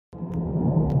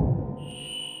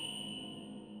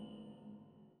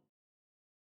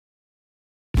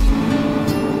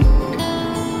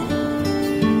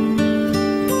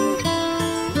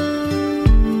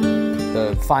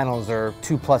finals are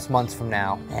 2+ months from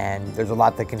now, and there's a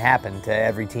lot that can happen to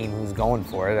every team who's going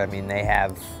for it. I mean, they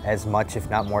have as much, if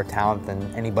not more talent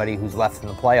than anybody who's left in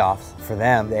the playoffs. For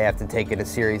them, they have to take it a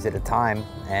series at a time,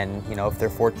 and you know, if they're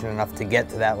fortunate enough to get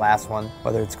to that last one,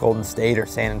 whether it's Golden State or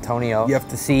San Antonio, you have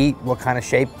to see what kind of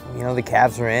shape, you know, the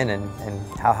Cavs are in, and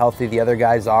how healthy the other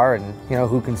guys are, and you know,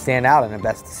 who can stand out in a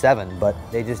best-of-7. But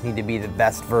they just need to be the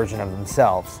best version of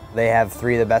themselves. They have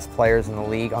 3 of the best players in the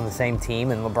league on the same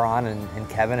team, and LeBron and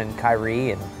Kevin and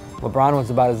Kyrie. And LeBron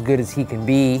was about as good as he can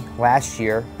be last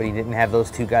year, but he didn't have those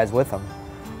 2 guys with him.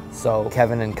 So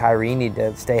Kevin and Kyrie need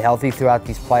to stay healthy throughout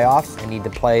these playoffs. They need to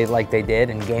play like they did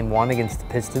in Game 1 against the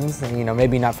Pistons. And you know,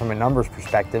 maybe not from a numbers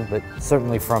perspective, but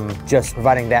certainly from just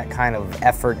providing that kind of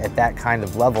effort at that kind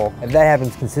of level. If that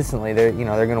happens consistently, they're going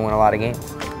to win a lot of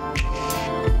games.